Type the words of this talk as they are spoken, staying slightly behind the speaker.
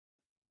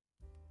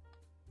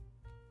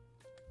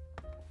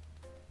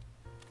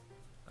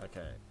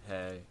Okay,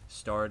 hey,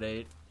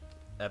 Stardate,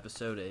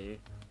 episode 8.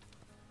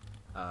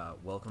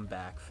 Welcome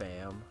back,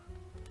 fam.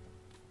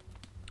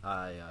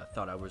 I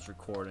thought I was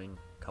recording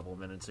a couple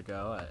minutes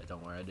ago.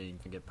 Don't worry, I didn't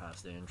even get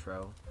past the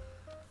intro.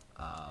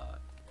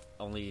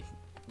 Only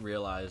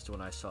realized when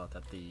I saw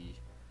that the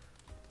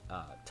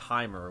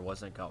timer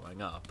wasn't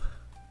going up.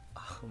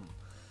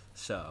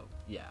 So,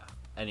 yeah.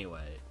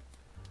 Anyway,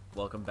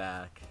 welcome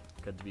back.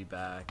 Good to be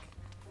back.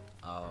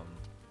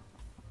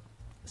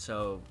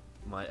 So,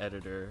 my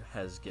editor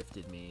has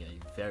gifted me a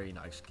very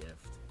nice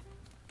gift.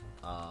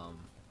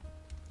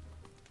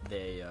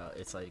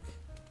 It's like,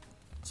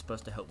 it's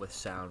supposed to help with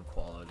sound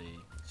quality,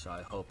 so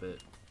I hope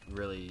it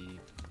really,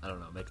 I don't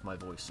know, makes my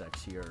voice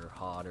sexier,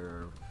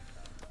 hotter,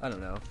 I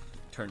don't know,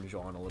 turns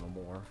you on a little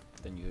more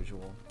than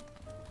usual.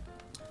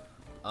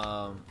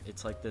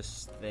 It's like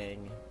this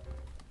thing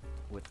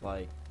with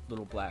like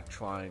little black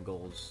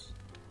triangles.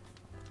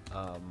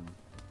 I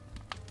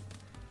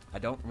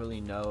don't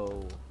really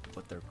know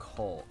what they're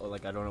called, or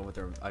like I don't know what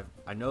they're,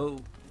 I know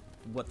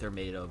what they're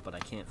made of, but I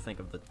can't think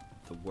of the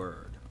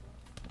word.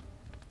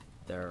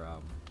 They're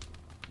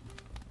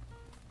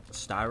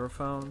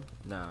styrofoam?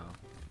 No,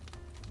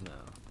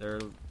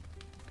 they're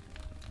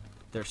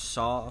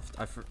soft.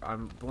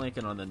 I'm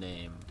blanking on the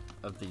name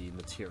of the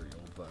material,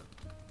 but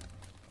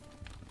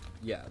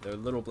yeah, they're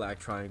little black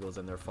triangles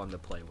and they're fun to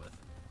play with.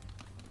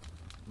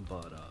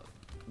 But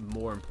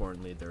more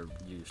importantly, they're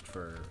used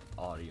for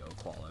audio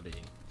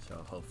quality. So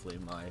hopefully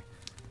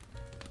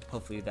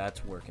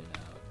that's working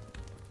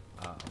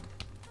out.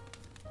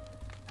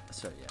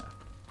 So yeah,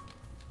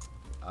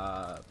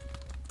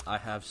 I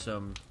have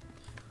some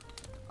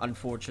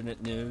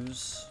unfortunate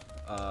news.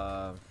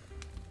 I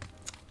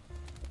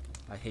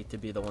hate to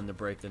be the one to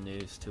break the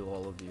news to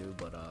all of you,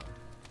 but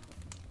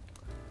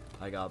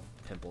I got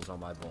pimples on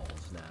my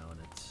balls now,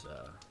 and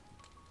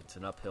it's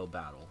an uphill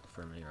battle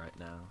for me right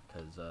now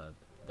because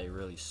they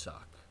really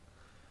suck.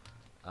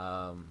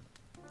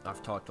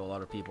 I've talked to a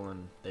lot of people,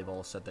 and they've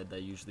all said that they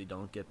usually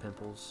don't get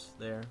pimples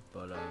there,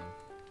 but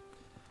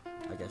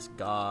I guess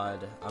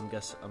I'm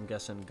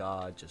guessing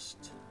God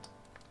just,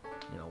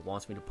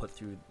 wants me to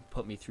put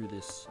me through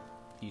these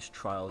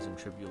trials and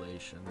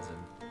tribulations,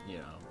 and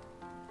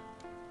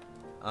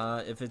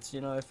if it's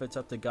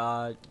up to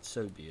God,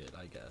 so be it,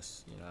 I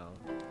guess,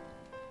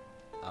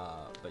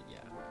 but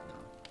yeah,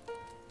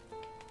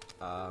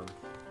 no.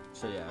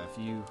 So yeah,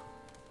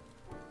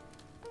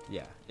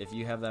 if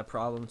you have that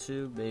problem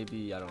too,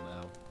 maybe, I don't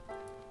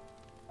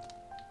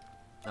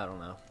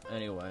know.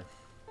 Anyway,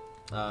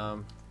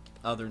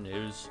 other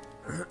news.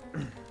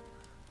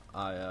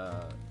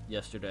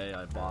 Yesterday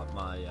I bought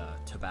my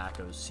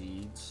tobacco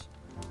seeds.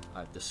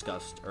 I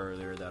discussed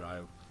earlier that I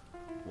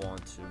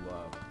want to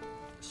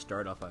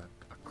start up a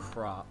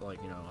crop,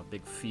 a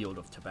big field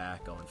of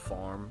tobacco and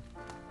farm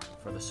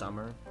for the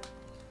summer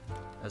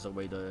as a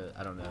way to,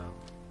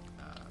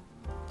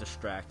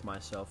 distract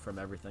myself from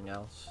everything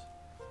else.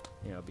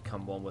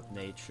 Become one with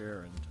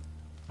nature and,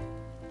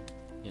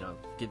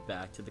 give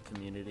back to the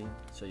community.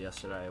 So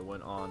yesterday I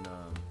went on,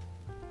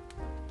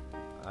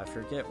 I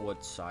forget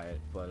what site,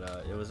 but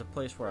it was a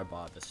place where I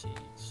bought the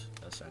seeds,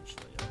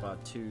 essentially. I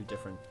bought 2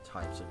 different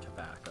types of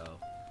tobacco.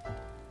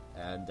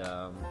 And,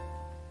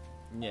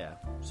 yeah,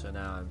 so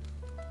now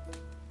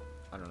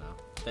I don't know.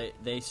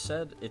 It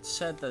said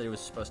that it was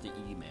supposed to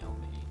email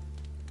me,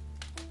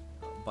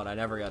 but I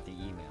never got the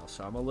email,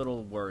 so I'm a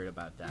little worried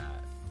about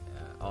that.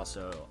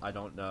 Also, I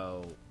don't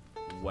know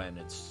when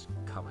it's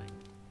coming.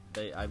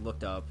 I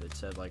looked up, it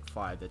said like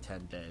 5 to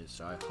 10 days,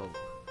 so I hope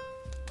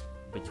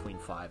between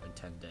 5 and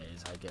 10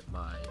 days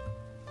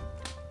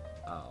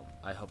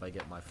I hope I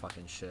get my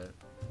fucking shit,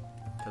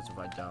 because if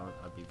I don't,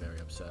 I'd be very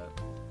upset,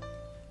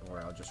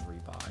 or I'll just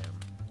rebuy them.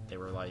 They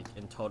were like,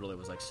 in total it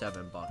was like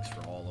 $7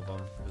 for all of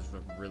them. It was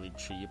really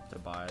cheap to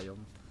buy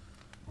them.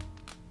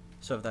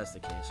 So if that's the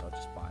case, I'll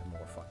just buy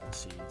more fucking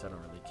seeds. I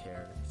don't really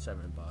care. $7,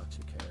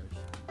 who cares?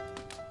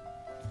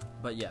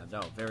 But yeah,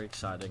 no, very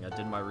exciting. I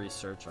did my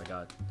research. I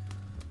got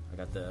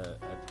a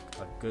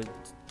good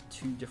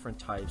 2 different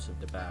types of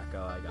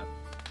tobacco. I got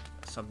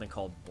something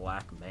called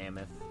Black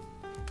Mammoth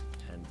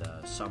and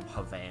some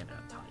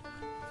Havana type.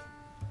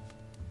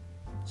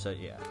 So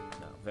yeah,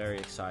 no, very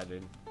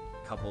excited.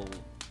 Couple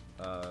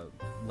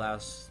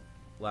last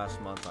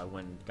month I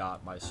went and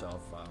got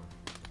myself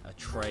a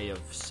tray of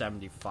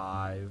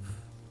 75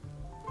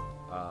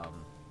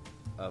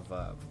 of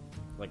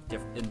like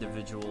different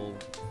individual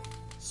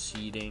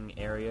seeding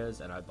areas,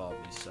 and I bought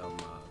me some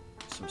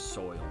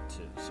soil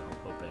too. So I'm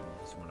hoping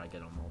so when I get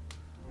them, I'll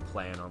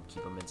plan on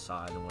keep them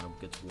inside, and when it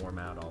gets warm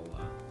out, I'll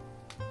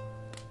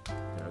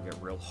get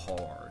real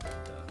hard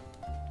and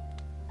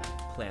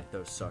plant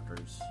those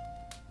suckers.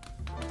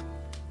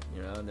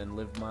 And then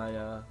live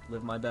my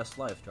best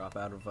life. Drop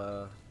out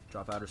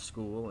of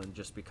school and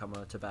just become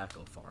a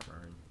tobacco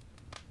farmer. And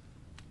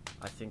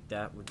I think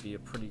that would be a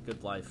pretty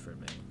good life for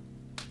me.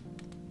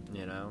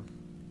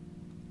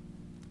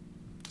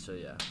 So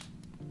yeah,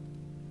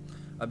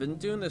 I've been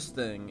doing this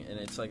thing, and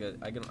it's like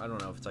I don't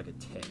know if it's like a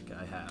tick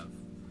I have,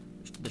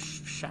 the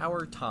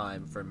shower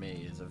time for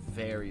me is a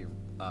very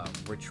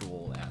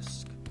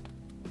ritual-esque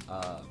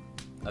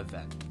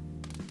event,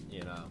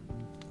 you know.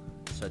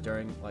 So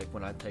during, like,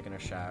 when I'm taking a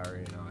shower,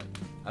 you know,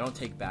 I don't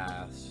take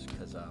baths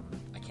because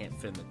I can't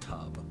fit in the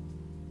tub.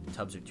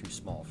 Tubs are too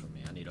small for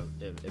me. I need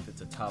if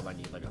it's a tub, I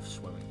need like a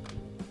swimming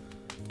pool.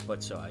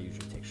 But so I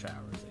usually take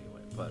showers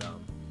anyway. But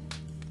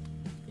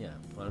yeah,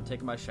 when I'm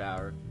taking my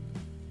shower,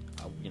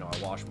 I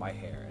wash my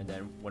hair, and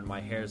then when my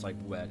hair is like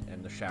wet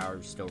and the shower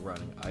is still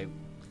running, I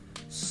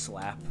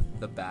slap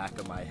the back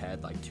of my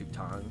head like 2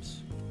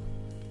 times.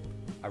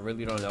 I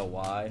really don't know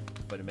why,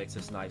 but it makes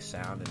this nice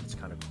sound and it's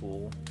kind of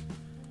cool.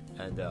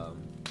 And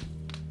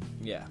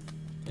yeah,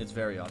 it's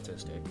very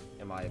autistic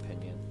in my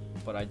opinion.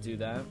 But I do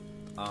that.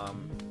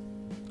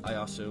 I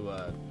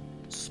also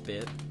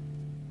spit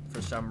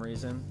for some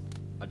reason.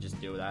 I just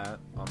do that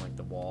on like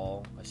the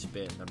wall. I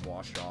spit and then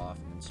wash it off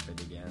and then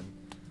spit again.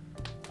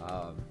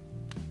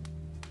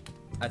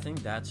 I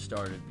think that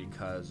started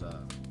because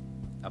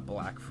a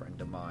black friend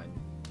of mine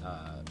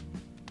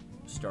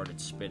started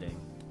spitting,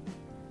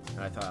 and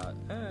I thought,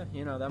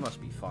 that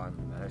must be fun.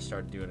 And I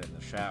started doing it in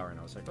the shower, and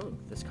I was like, oh,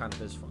 this kind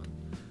of is fun.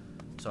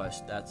 So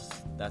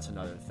that's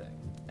another thing.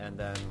 And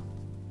then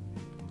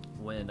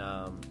when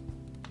I'm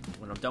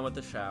done with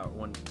the shower,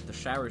 when the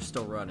shower is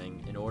still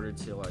running, in order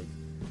to like,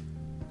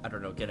 I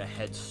don't know, get a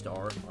head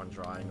start on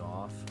drying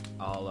off,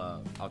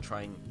 I'll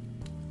try and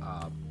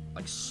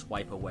like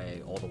swipe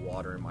away all the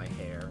water in my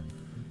hair,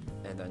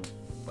 and then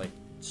like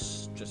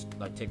just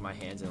like take my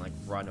hands and like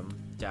run them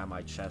down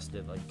my chest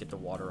to like get the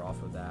water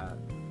off of that.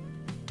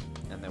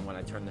 And then when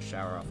I turn the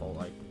shower off,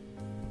 I'll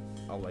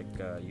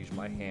use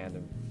my hand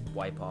and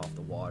wipe off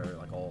the water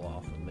like all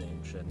off of me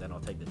and shit, and then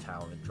I'll take the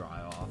towel and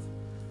dry off.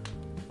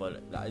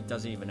 But it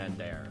doesn't even end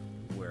there,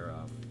 where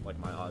like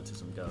my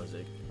autism goes,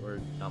 or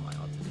not my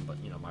autism, but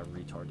my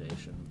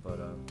retardation. But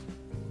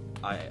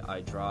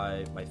I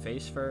dry my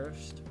face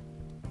first,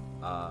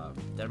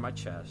 then my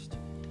chest,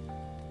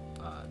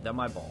 then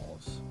my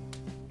balls,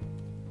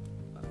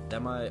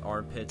 then my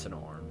armpits and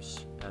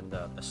arms, and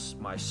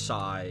my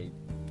sides,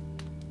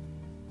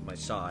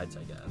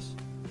 I guess.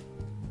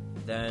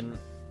 Then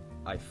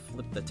I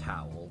flip the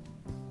towel,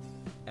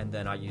 and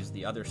then I use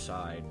the other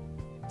side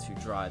to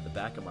dry the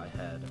back of my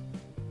head,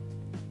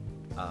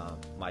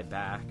 my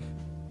back,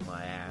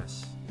 my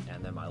ass,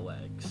 and then my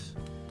legs.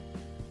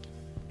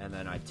 And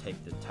then I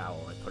take the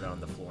towel, I put it on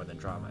the floor, and then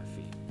dry my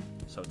feet.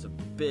 So it's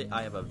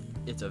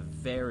a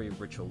very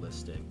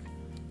ritualistic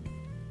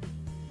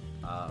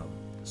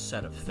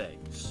set of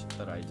things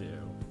that I do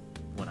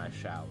when I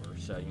shower.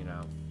 So,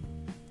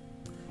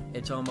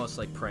 it's almost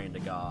like praying to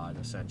God,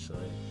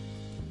 essentially,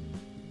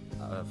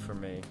 for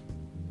me.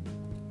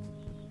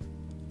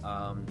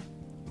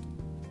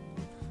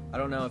 I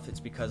don't know if it's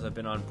because I've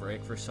been on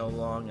break for so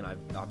long and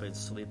I've been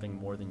sleeping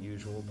more than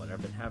usual, but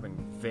I've been having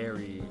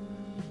very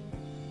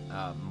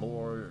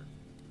more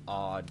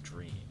odd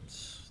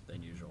dreams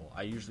than usual.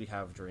 I usually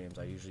have dreams.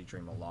 I usually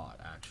dream a lot,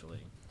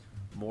 actually,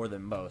 more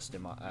than most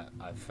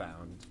I've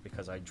found,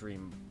 because I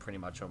dream pretty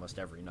much almost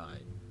every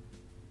night.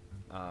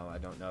 I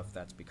don't know if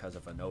that's because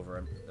of an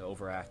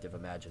overactive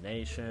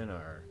imagination,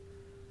 or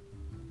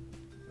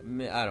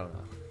I don't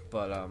know.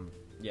 But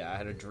yeah, I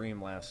had a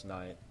dream last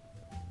night.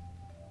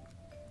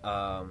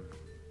 I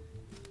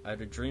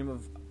had a dream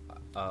of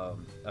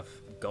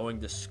going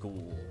to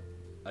school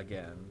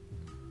again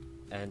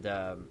and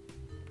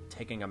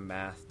taking a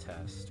math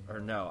test. Or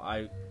no,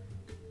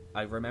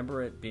 I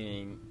remember it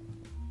being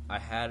I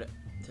had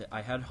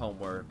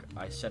homework.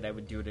 I said I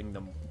would do it in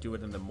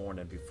the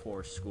morning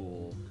before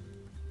school.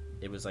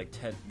 It was like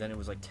 10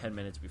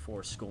 minutes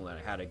before school, and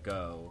I had to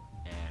go,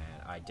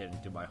 and I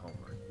didn't do my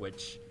homework,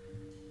 which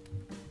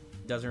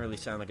doesn't really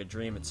sound like a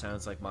dream. It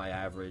sounds like my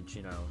average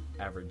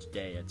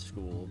day at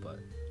school, but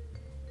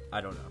I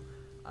don't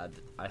know.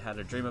 I had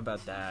a dream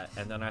about that,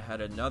 and then I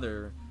had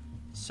another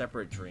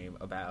separate dream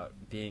about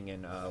being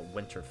in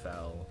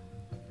Winterfell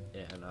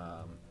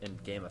in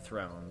Game of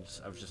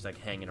Thrones. I was just like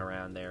hanging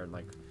around there and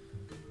like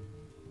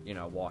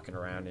walking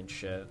around and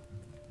shit.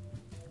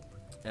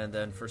 And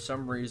then for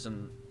some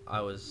reason I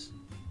was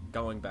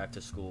going back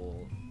to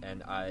school,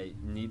 and I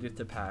needed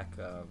to pack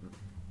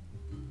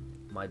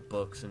my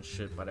books and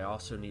shit, but I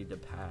also need to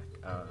pack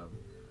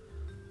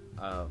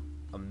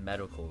a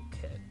medical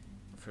kit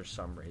for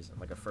some reason,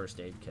 like a first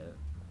aid kit.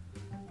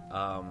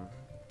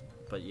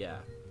 But yeah,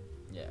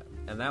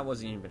 and that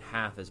wasn't even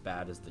half as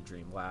bad as the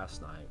dream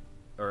last night,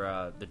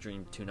 or the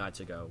dream 2 nights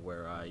ago,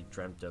 where I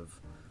dreamt of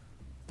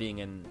being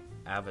in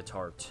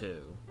Avatar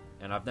 2,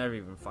 and I've never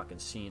even fucking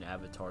seen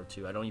Avatar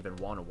 2. I don't even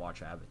want to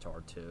watch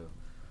Avatar 2,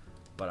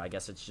 but I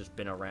guess it's just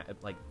been around,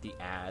 like the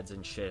ads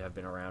and shit have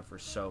been around for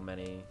so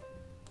many.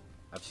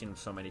 I've seen them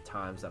so many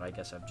times that I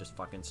guess I've just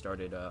fucking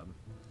started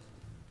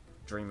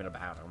dreaming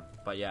about them.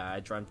 But yeah, I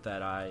dreamt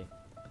that I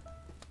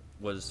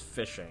was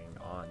fishing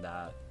on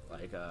that,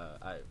 like,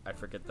 I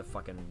forget the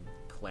fucking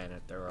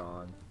planet they're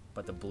on,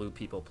 but the blue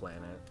people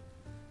planet.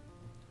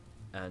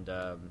 And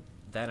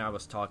then I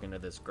was talking to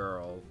this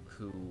girl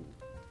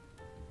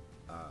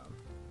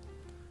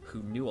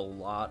who knew a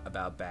lot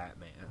about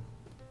Batman.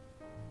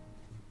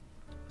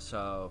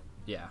 So,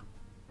 yeah.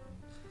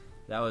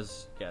 That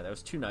was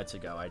 2 nights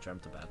ago I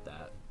dreamt about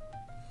that.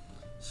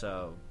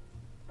 So,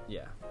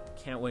 yeah.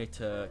 Can't wait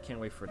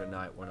for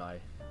tonight when I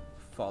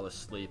fall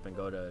asleep and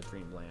go to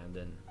dreamland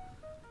and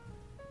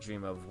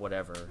dream of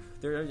whatever.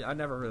 I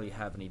never really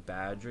have any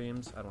bad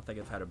dreams. I don't think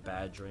I've had a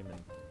bad dream in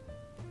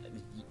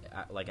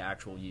like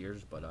actual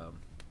years, but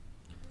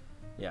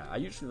yeah, I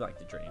usually like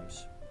the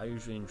dreams. I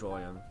usually enjoy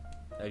them.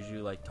 I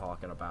usually like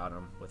talking about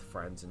them with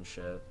friends and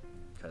shit,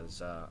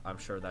 because I'm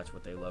sure that's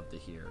what they love to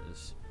hear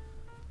is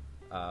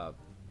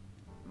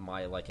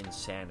my like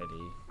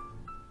insanity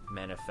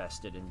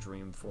manifested in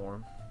dream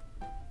form.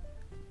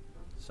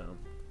 So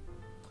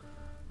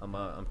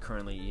I'm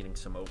currently eating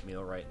some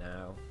oatmeal right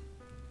now.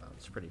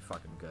 It's pretty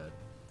fucking good.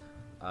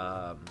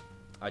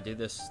 I do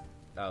this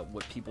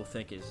what people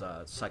think is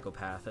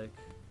psychopathic,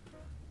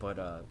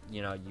 but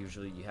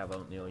usually you have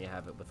oatmeal, you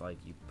have it with like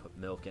you put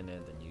milk in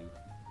it, and you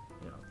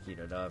heat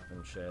it up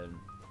and shit.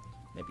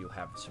 Maybe you'll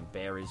have some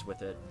berries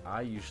with it.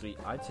 I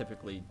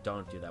typically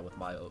don't do that with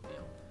my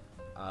oatmeal.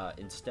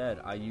 Instead,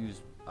 I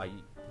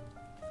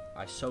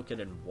soak it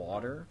in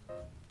water,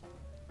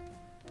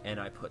 and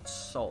I put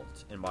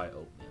salt in my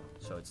oatmeal,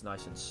 so it's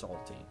nice and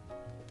salty.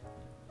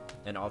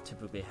 And I'll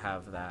typically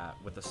have that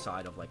with a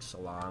side of like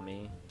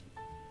salami.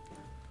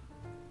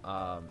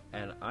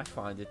 And I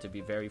find it to be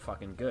very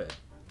fucking good.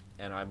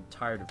 And I'm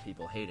tired of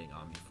people hating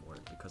on me for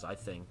it, because I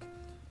think,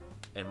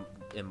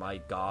 in my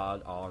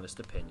god honest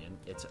opinion,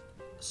 it's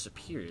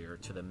superior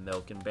to the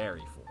milk and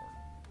berry form.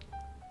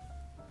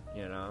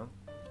 You know?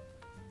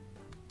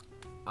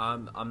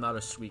 I'm not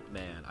a sweet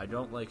man. I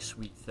don't like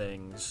sweet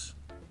things.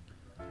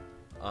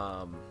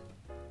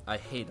 I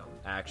hate them,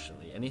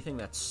 actually. Anything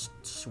that's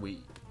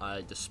sweet,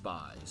 I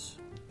despise.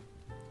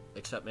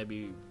 Except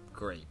maybe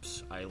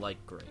grapes. I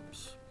like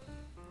grapes.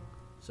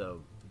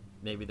 So,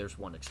 maybe there's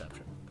one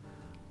exception.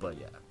 But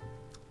yeah.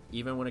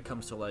 Even when it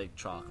comes to, like,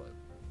 chocolate.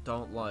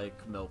 Don't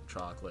like milk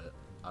chocolate.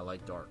 I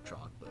like dark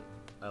chocolate.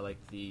 I like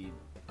the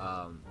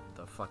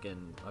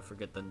fucking... I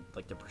forget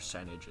the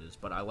percentages.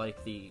 But I like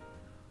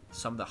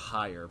some of the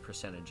higher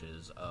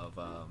percentages of,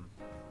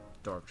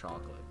 dark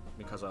chocolate.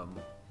 Because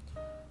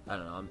I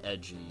don't know, I'm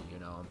edgy,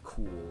 I'm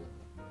cool,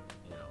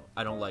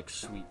 I don't like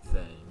sweet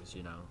things,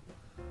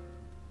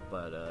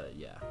 but,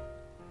 yeah.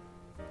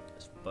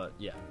 But,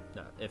 yeah,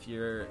 no, if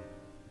you're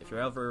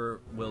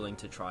ever willing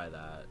to try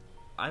that,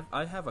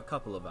 I have a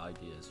couple of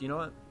ideas. You know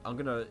what,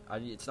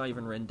 it's not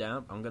even written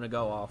down, I'm gonna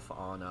go off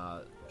on,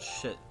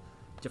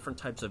 different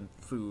types of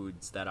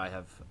foods that I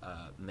have,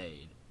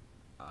 made.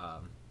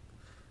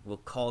 We'll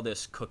call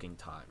this cooking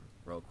time,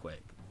 real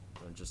quick.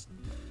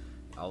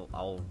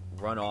 I'll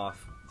run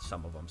off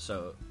some of them.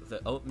 So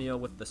the oatmeal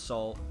with the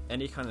salt,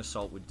 any kind of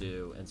salt would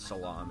do, and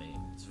salami.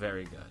 It's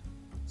very good.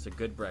 It's a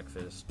good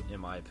breakfast, in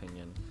my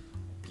opinion.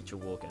 Get you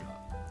woken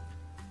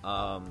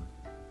up.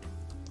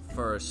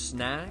 For a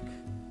snack,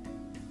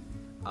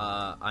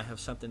 I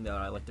have something that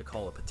I like to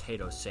call a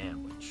potato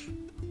sandwich.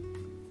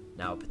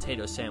 Now, a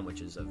potato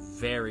sandwich is a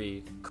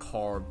very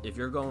if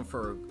you're going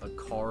for a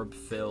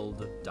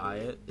carb-filled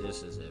diet,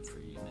 this is it for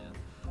you, man.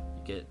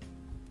 You get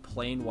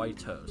plain white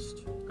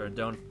toast, or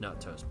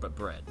not toast, but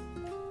bread.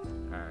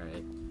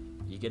 Alright,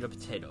 you get a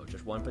potato,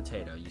 just one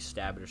potato, you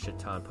stab it a shit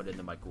ton, put it in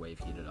the microwave,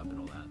 heat it up and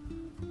all that,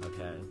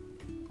 okay?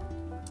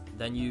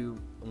 Then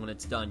when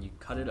it's done, you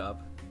cut it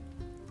up,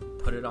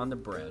 put it on the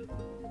bread,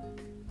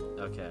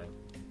 okay?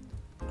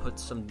 Put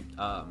some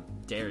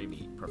dairy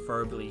meat,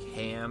 preferably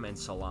ham and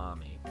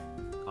salami,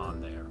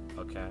 on there,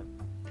 okay?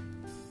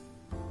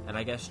 And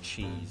I guess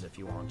cheese, if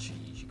you want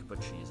cheese, you can put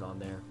cheese on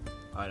there.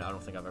 I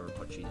don't think I've ever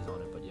put cheese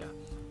on it, but yeah.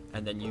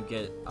 And then you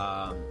get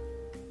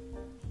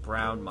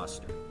brown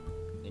mustard,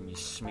 and you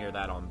smear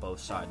that on both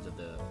sides of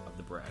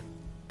the bread,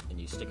 and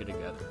you stick it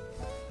together.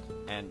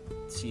 And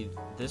see,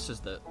 this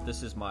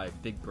is my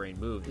big brain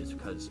move, is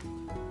because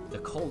the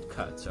cold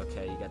cuts,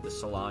 okay, you got the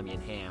salami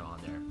and ham on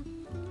there.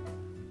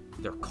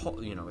 They're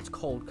cold, it's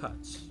cold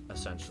cuts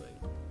essentially.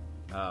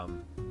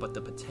 But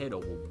the potato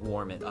will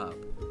warm it up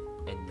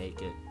and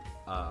make it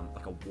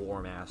like a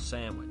warm ass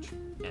sandwich.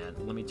 And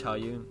let me tell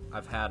you,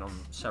 I've had them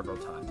several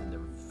times, and they're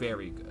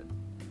very good.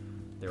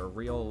 They're a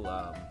real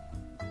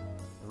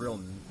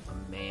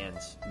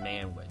manwich,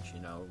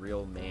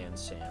 real man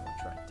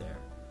sandwich right there.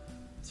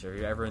 So if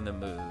you're ever in the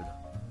mood,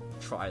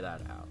 try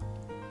that out.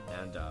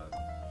 And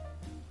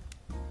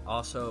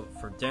also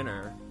for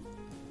dinner,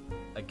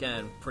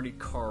 again, pretty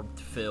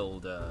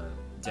carb-filled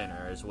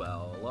dinner as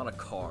well. A lot of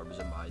carbs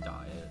in my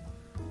diet,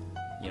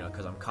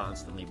 because I'm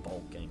constantly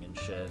bulking and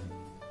shit,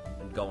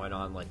 and going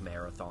on like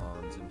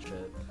marathons and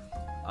shit.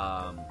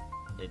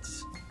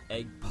 It's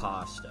egg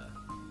pasta.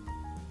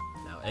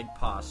 Now, egg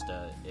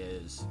pasta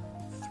is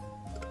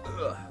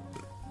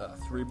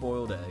 3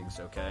 boiled eggs,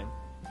 okay?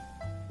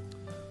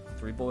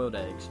 3 boiled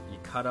eggs. You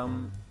cut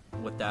them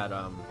with that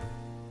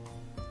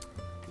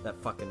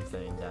fucking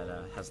thing that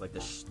has like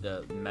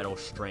the metal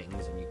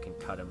strings, and you can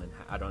cut them in.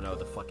 I don't know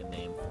the fucking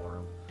name for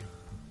them,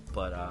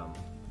 but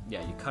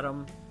yeah, you cut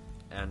them.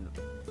 and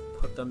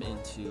put them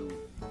into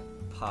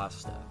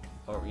pasta.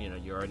 Or, you know,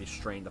 you already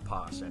strained the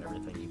pasta and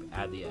everything. You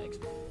add the eggs.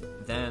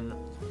 Then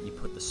you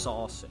put the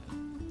sauce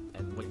in.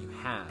 And what you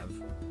have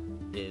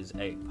is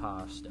egg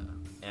pasta.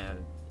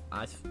 And,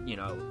 I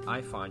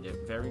find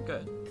it very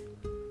good.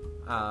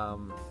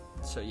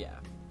 So, yeah.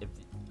 If,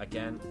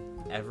 again,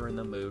 ever in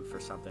the mood for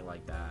something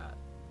like that,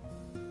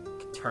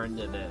 turn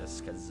to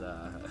this. Because,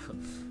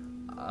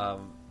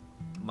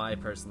 my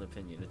personal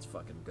opinion, it's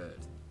fucking good.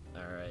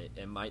 Alright?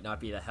 It might not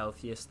be the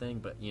healthiest thing,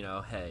 but,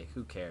 hey,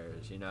 who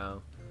cares,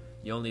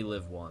 You only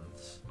live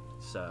once,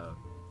 so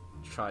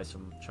try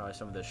some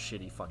of this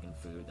shitty fucking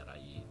food that I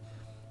eat.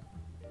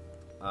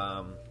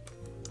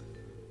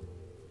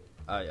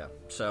 Yeah.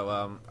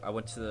 So I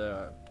went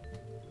to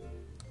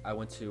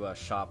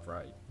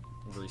ShopRite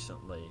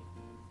recently,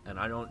 and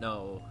I don't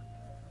know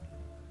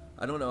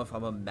if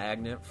I'm a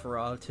magnet for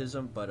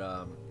autism, but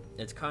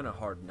it's kind of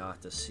hard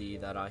not to see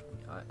that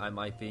I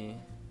might be.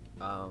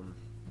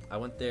 I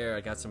went there.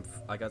 I got some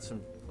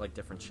like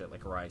different shit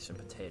like rice and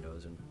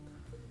potatoes and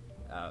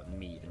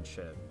meat and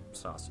shit,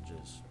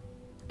 sausages,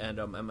 and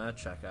I'm at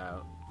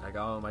checkout. I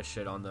got all my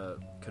shit on the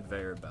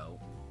conveyor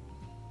belt,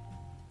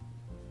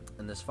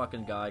 and this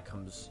fucking guy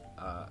comes.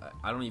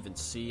 I don't even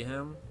see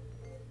him,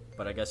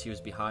 but I guess he was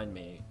behind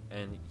me,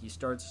 and he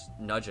starts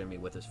nudging me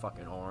with his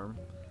fucking arm,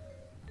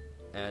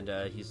 and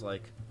he's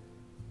like,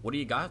 "What do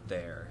you got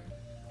there?"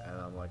 And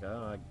I'm like,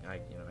 "Oh,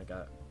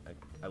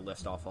 I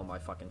list off all my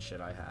fucking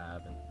shit I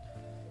have," and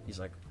he's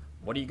like,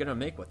 "What are you gonna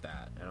make with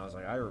that?" And I was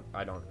like,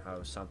 I don't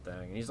know, something.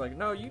 And he's like,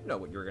 "No, you know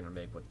what you're gonna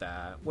make with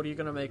that. What are you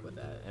gonna make with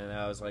that?" And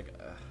I was like,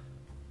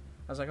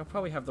 I'll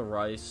probably have the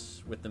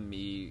rice with the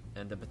meat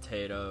and the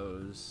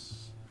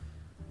potatoes.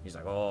 He's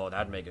like, "Oh,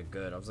 that'd make it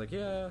good." I was like,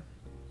 yeah.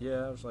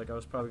 I was like, I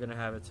was probably gonna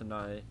have it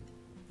tonight.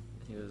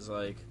 He was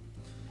like,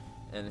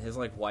 and his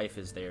like wife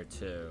is there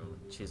too.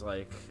 She's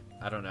like,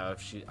 I don't know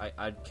if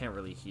I can't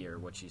really hear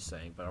what she's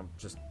saying, but I'm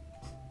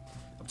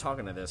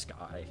talking to this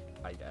guy,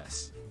 I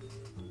guess.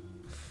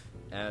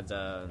 And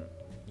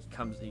he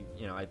comes,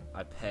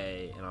 I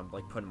pay, and I'm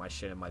like putting my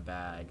shit in my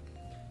bag,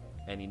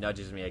 and he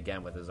nudges me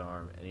again with his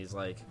arm, and he's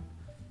like,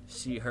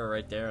 "See her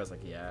right there?" I was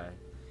like, "Yeah."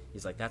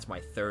 He's like, "That's my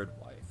third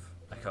wife."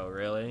 I go,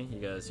 "Really?" He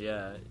goes,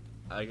 "Yeah."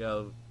 I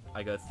go,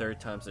 "Third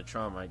time's the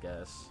charm, I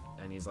guess."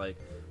 And he's like,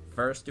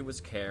 "First it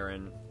was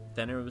Karen,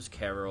 then it was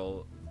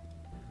Carol,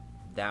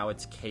 now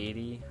it's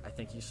Katie," I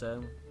think he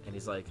said. And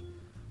he's like,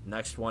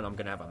 "Next one I'm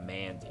gonna have a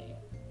Mandy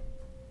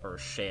or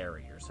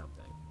Sherry or something."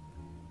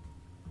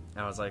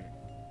 And I was like,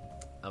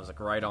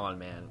 right on,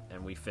 man.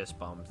 And we fist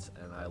bumped,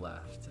 and I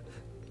left.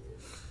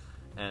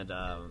 And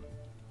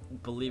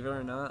believe it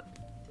or not,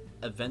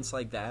 events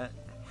like that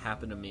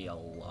happen to me a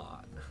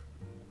lot.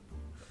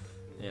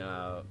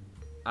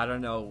 I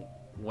don't know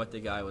what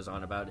the guy was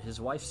on about. His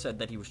wife said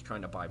that he was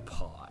trying to buy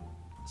pot,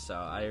 so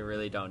I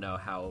really don't know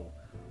how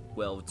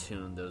well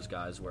tuned those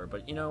guys were.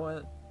 But you know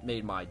what?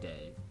 Made my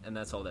day, and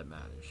that's all that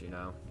matters,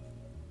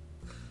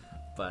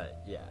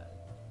 But yeah,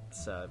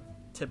 so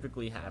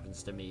typically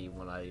happens to me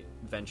when I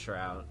venture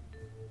out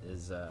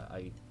is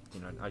I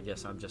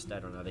guess I'm just, I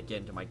don't know, they get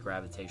into my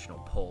gravitational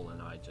pull, and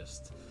I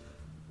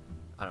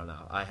don't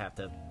know, I have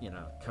to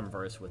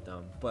converse with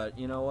them. But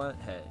you know what,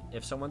 hey,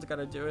 if someone's got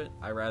to do it,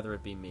 I'd rather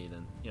it be me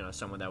than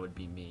someone that would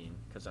be mean,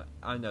 because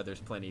I know there's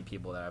plenty of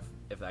people that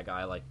if that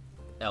guy like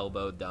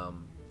elbowed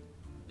them,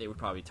 they would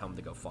probably tell him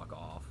to go fuck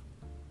off.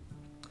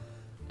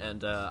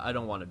 And I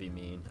don't want to be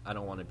mean. I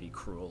don't want to be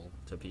cruel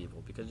to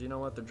people, because you know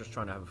what, they're just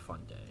trying to have a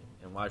fun day.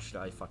 And why should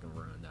I fucking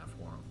ruin that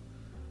for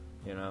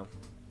them?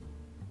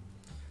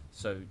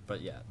 So,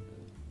 but yeah,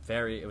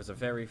 it was a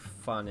very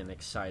fun and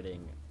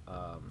exciting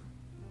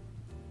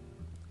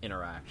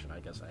interaction,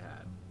 I guess, I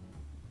had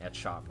at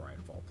ShopRite,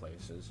 of all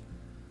places.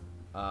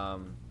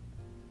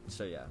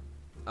 So yeah,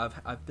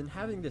 I've been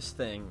having this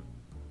thing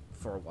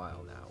for a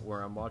while now,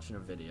 where I'm watching a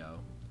video,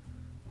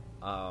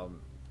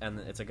 and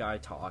it's a guy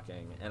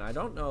talking, and I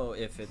don't know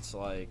if it's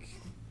like,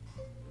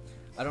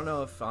 I don't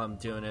know if I'm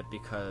doing it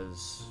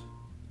because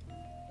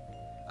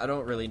I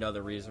don't really know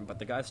the reason, but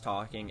the guy's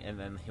talking, and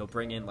then he'll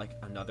bring in like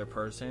another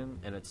person,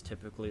 and it's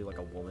typically like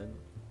a woman,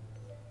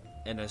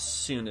 and as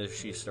soon as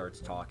she starts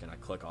talking, I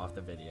click off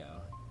the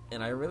video.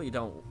 And I really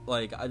don't,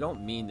 like, I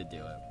don't mean to do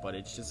it, but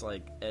it's just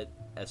like,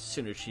 as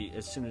soon as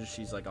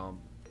she's like on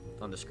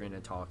the screen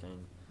and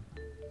talking,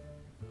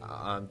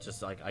 I'm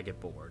just like, I get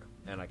bored,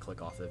 and I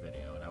click off the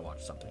video, and I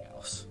watch something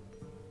else.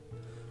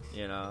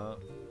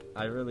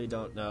 I really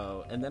don't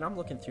know. And then I'm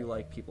looking through,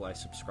 like, people I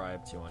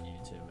subscribe to on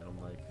YouTube, and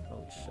I'm like,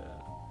 holy shit.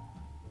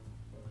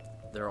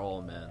 They're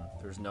all men.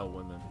 There's no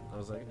women. I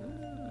was like,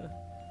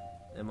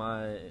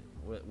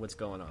 what's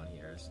going on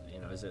here?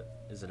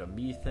 Is it a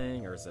me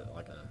thing, or is it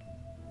like a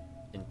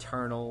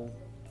internal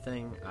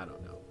thing? I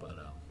don't know,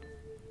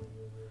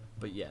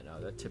 but yeah, no,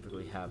 that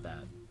typically have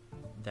that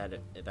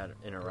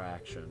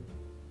interaction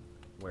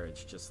where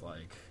it's just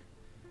like,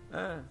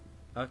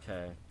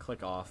 okay,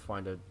 click off,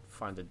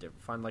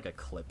 find like a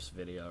clips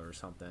video or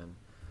something.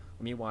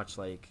 Let me watch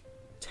like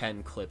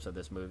 10 clips of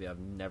this movie I've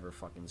never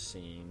fucking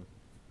seen,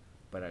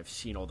 but I've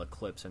seen all the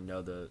clips and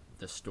know the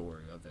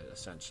story of it,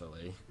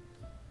 essentially.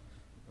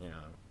 You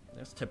know,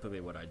 that's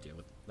typically what I do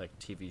with, like,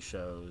 TV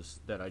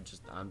shows that I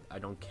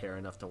don't care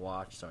enough to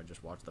watch, so I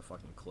just watch the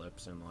fucking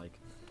clips and, like,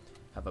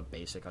 have a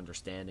basic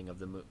understanding of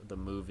the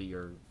movie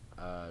or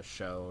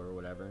show or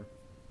whatever.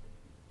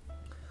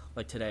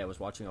 Like, today I was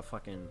watching a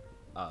fucking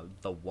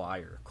The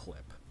Wire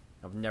clip.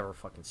 I've never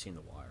fucking seen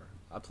The Wire.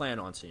 I plan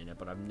on seeing it,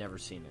 but I've never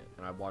seen it.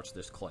 And I watched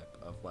this clip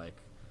of, like,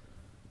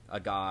 a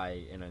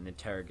guy in an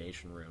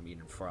interrogation room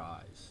eating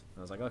fries. And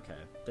I was like, okay,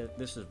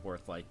 this is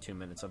worth, like, 2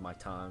 minutes of my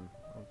time.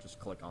 I'll just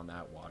click on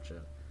that, watch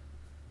it.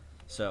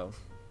 So,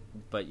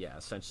 but yeah,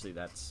 essentially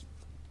that's...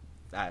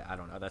 I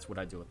don't know, that's what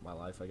I do with my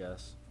life, I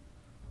guess.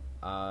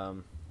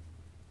 But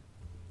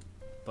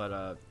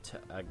a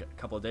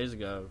couple of days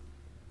ago,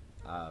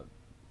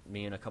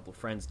 me and a couple of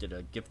friends did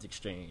a gift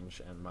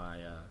exchange, and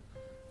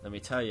let me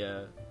tell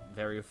you,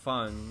 very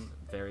fun,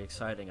 very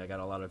exciting. I got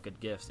a lot of good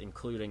gifts,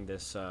 including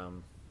this,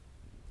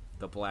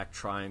 the black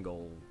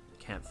triangle,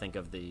 can't think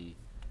of the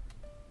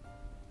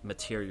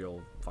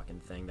material fucking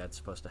thing that's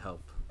supposed to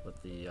help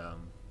with the,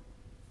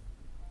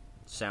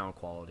 sound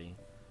quality.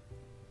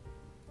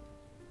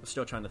 I'm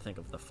still trying to think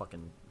of the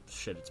fucking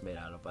shit it's made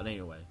out of, but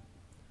anyway.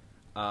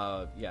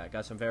 Yeah, I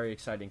got some very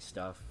exciting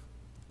stuff.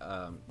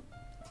 What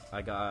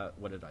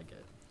did I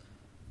get?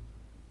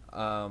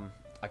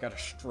 I got a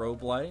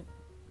strobe light.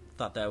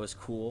 Thought that was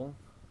cool.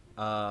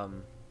 Yeah,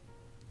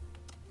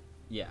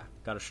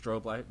 got a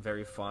strobe light.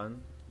 Very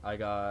fun. I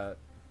got...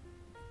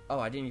 Oh,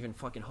 I didn't even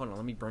fucking... Hold on,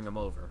 let me bring him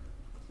over.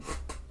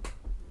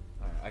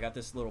 Alright, I got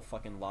this little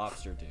fucking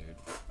lobster dude.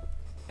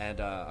 And,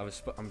 I'm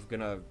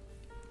gonna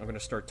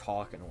start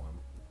talking to him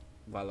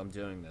while I'm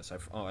doing this. I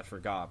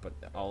forgot, but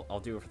I'll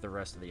do it for the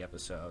rest of the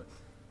episode.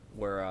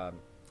 Where, I'll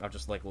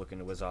just, like, look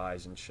into his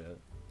eyes and shit.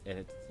 And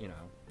it's, you know,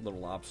 little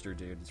lobster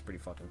dude. It's pretty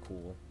fucking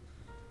cool.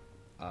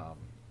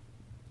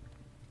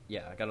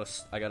 Yeah, I got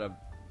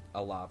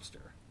a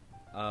lobster.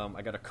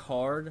 I got a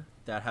card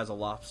that has a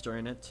lobster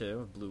in it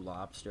too, a blue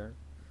lobster.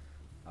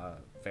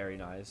 Very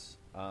nice.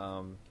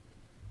 I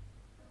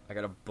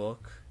got a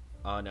book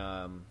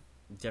on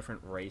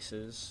different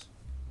races.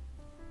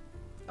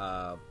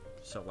 So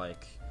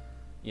like,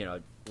 you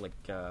know, like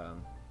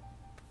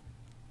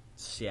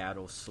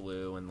Seattle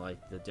Slew and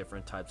like the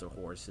different types of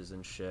horses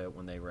and shit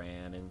when they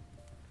ran, and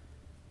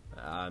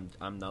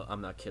I'm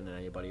not kidding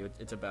anybody.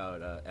 It's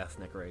about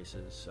ethnic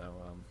races, so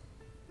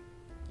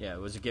yeah, it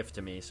was a gift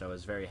to me, so I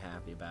was very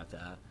happy about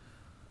that.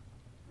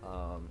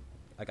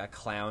 I got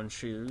clown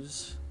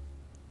shoes,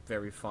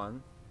 very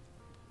fun,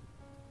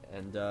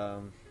 and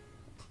I'm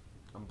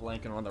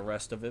blanking on the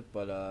rest of it,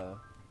 but I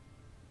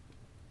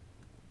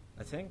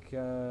think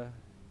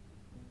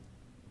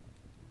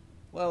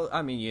well,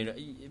 I mean, you know,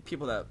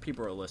 people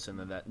are listening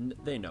to that,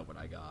 they know what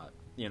I got.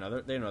 You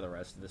know, they know the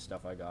rest of the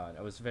stuff I got.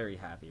 I was very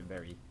happy and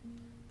very,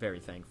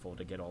 very thankful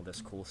to get all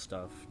this cool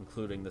stuff,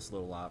 including this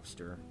little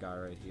lobster guy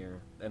right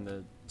here, and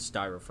the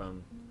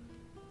styrofoam.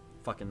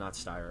 Fucking not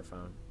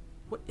styrofoam.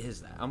 What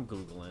is that? I'm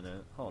Googling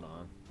it. Hold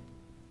on.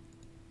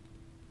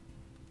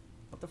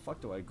 What the fuck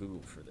do I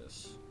Google for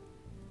this?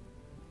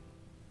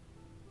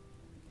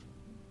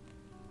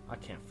 I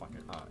can't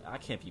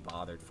be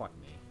bothered. Fuck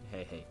me. I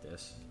hate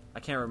this. I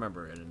can't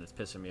remember it, and it's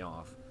pissing me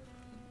off.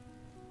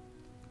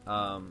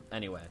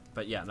 Anyway,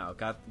 but yeah, no,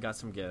 got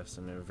some gifts,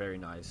 and they're very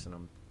nice, and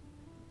I'm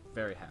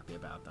very happy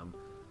about them.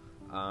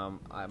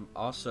 I'm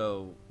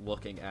also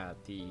looking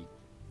at the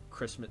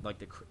Christmas,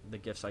 like the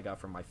gifts I got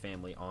from my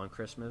family on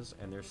Christmas,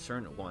 and there's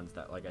certain ones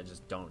that like I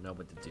just don't know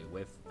what to do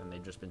with, and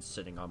they've just been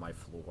sitting on my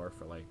floor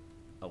for like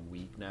a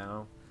week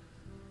now,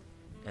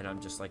 and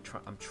I'm just like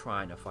I'm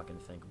trying to fucking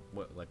think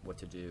what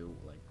to do,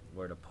 like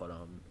where to put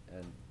them,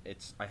 and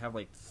I have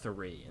like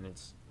 3, and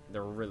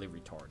they're really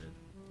retarded.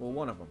 Well,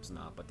 one of them's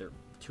not, but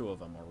 2 of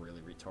them are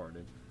really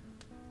retarded.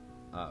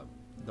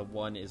 The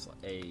one is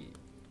a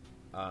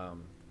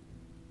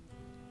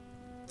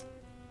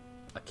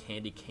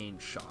candy cane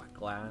shot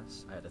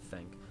glass. I had to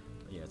think.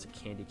 Yeah, it's a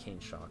candy cane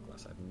shot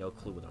glass. I have no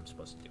clue what I'm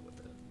supposed to do with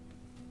it.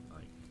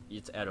 Like,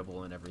 it's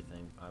edible and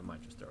everything. I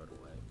might just throw it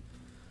away.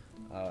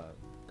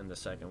 And the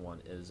second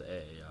one is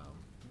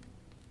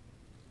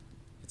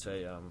it's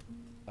a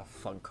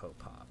Funko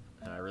Pop,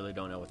 and I really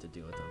don't know what to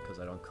do with them because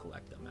I don't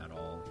collect them at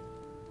all.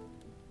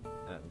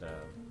 And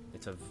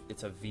it's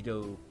a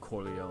Vito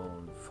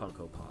Corleone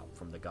Funko Pop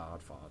from The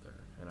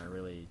Godfather, and I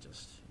really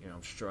just, you know,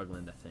 I'm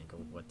struggling to think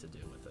of what to do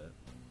with it.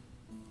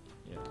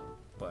 You know,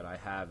 but I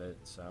have it,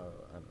 so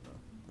I don't know.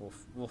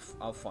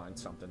 I'll find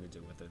something to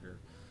do with it, or,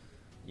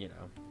 you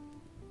know.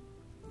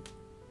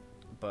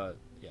 But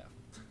yeah,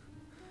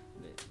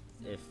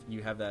 if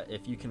you have that,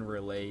 if you can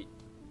relate,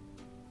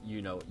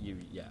 you know, you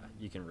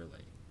can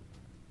relate.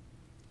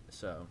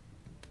 So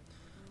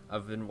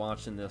I've been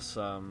watching this.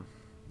 I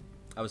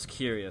was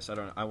curious.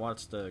 I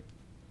watched I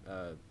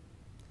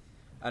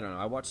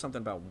watched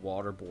something about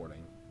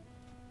waterboarding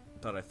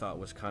that I thought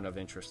was kind of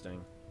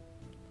interesting.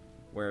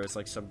 Where it's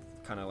like some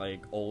kind of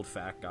like old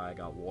fat guy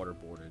got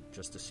waterboarded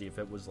just to see if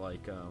it was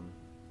like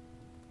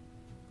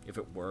if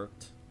it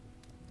worked,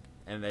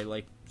 and they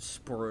like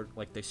spurred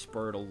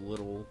a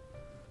little,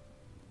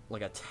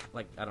 like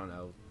I don't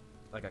know,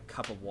 like a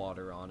cup of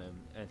water on him,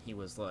 and he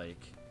was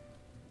like,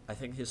 I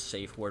think his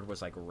safe word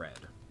was like red,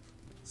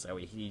 so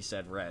he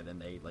said red,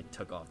 and they like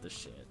took off the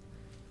shit,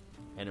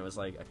 and it was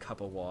like a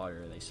cup of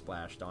water they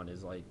splashed on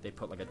his, like they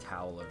put like a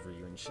towel over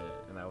you and shit,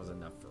 and that was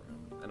enough for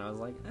him, and I was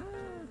like,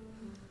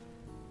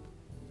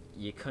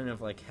 you couldn't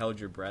have like held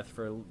your breath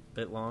for a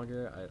bit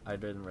longer. I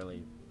didn't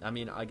really. I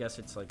mean, I guess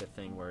it's like a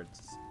thing where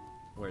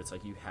it's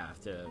like you have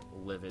to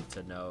live it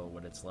to know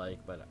what it's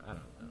like, but I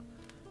don't know.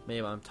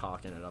 Maybe I'm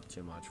talking it up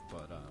too much,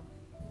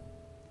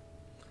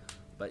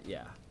 but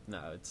yeah,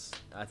 no,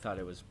 I thought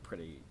it was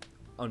pretty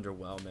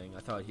underwhelming. I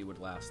thought he would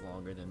last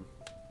longer than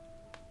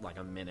like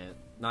a minute,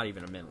 not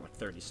even a minute, like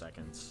 30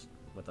 seconds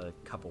with a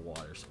cup of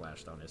water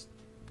splashed on his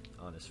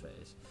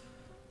face.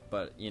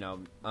 But, you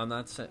know, I'm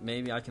not saying,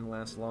 maybe I can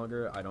last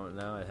longer, I don't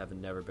know, I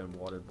haven't never been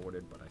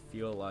waterboarded, but I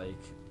feel like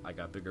I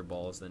got bigger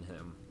balls than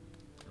him,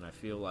 and I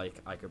feel like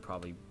I could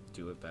probably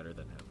do it better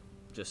than him,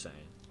 just saying.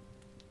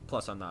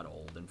 Plus, I'm not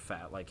old and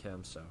fat like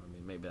him, so, I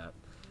mean,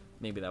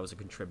 maybe that was a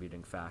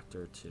contributing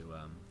factor to,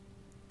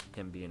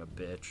 him being a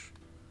bitch.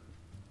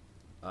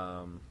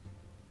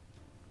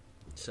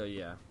 So,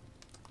 yeah.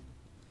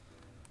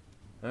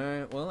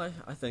 Alright, well,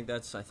 I think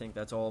that's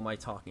all my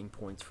talking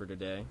points for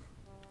today.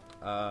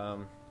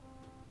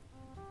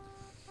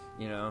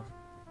 You know,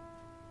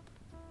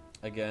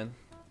 again,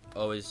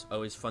 always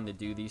fun to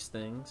do these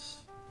things,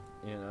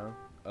 you know,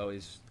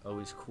 always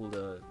cool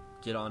to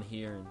get on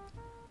here and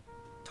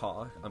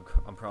talk.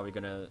 I'm probably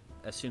gonna,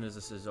 as soon as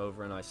this is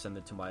over and I send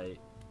it to my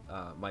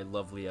my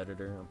lovely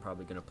editor, I'm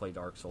probably gonna play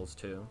Dark Souls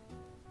 2,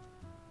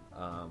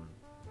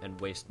 and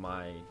waste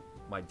my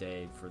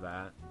day for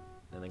that,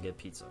 and then get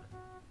pizza.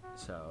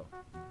 So,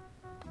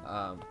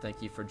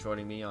 thank you for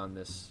joining me on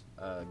this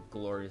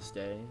glorious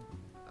day.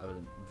 I was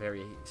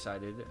very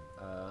excited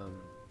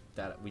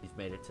that we've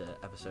made it to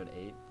episode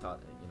 8. I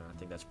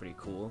think that's pretty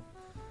cool.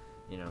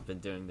 You know, I've been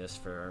doing this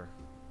for,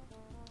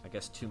 I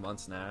guess, 2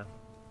 months now.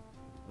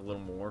 A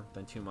little more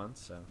than 2 months,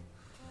 so,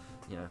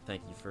 you know,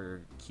 thank you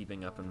for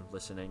keeping up and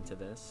listening to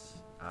this,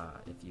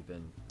 if you've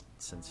been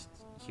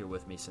here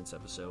with me since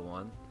episode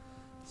 1.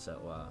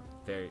 So,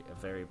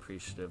 very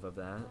appreciative of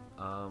that.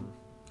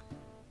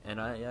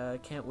 And I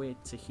can't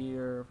wait to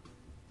hear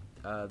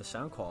the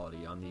sound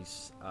quality on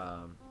these.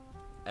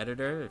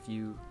 Editor, if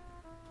you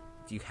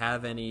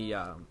have any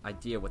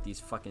idea what these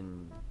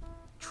fucking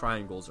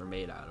triangles are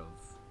made out of,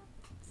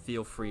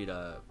 feel free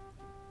to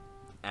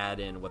add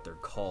in what they're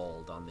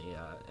called on the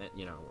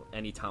you know,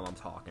 anytime I'm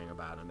talking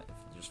about them,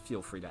 just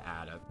feel free to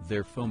add it.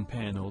 They're foam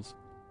panels.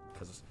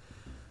 Because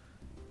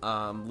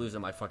I'm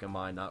losing my fucking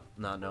mind not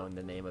knowing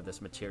the name of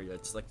this material.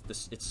 It's like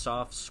this. It's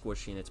soft,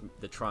 squishy, and it's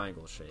the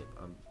triangle shape.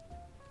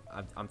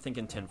 I'm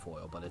thinking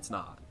tinfoil, but it's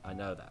not. I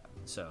know that.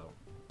 So,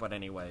 but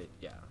anyway,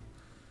 yeah.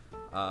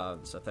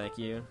 So thank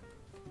you.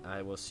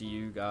 I will see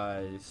you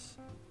guys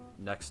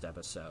next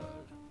episode.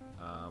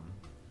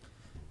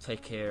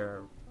 Take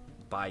care.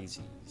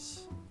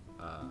 Bye-sies.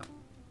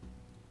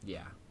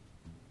 Yeah.